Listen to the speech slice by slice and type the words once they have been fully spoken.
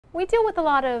We deal with a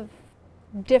lot of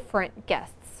different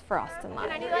guests for Austin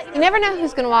Live. You never know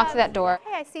who's going to walk through that door.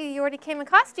 Hey, I see you already came in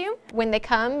costume. When they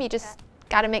come, you just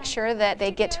got to make sure that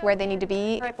they get to where they need to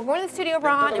be. All right, we're going to the studio,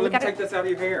 Ron, and we got to take this out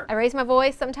of your hair. I raise my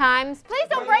voice sometimes. Please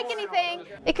don't break anything.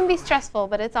 It can be stressful,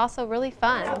 but it's also really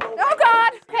fun. Oh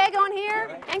God! Okay, going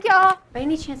here. Thank y'all. By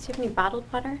any chance, do you have any bottled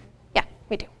water? Yeah,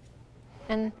 we do.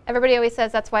 And everybody always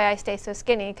says that's why I stay so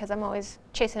skinny, because I'm always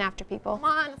chasing after people. Come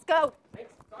on, let's go.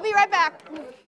 We'll be right back.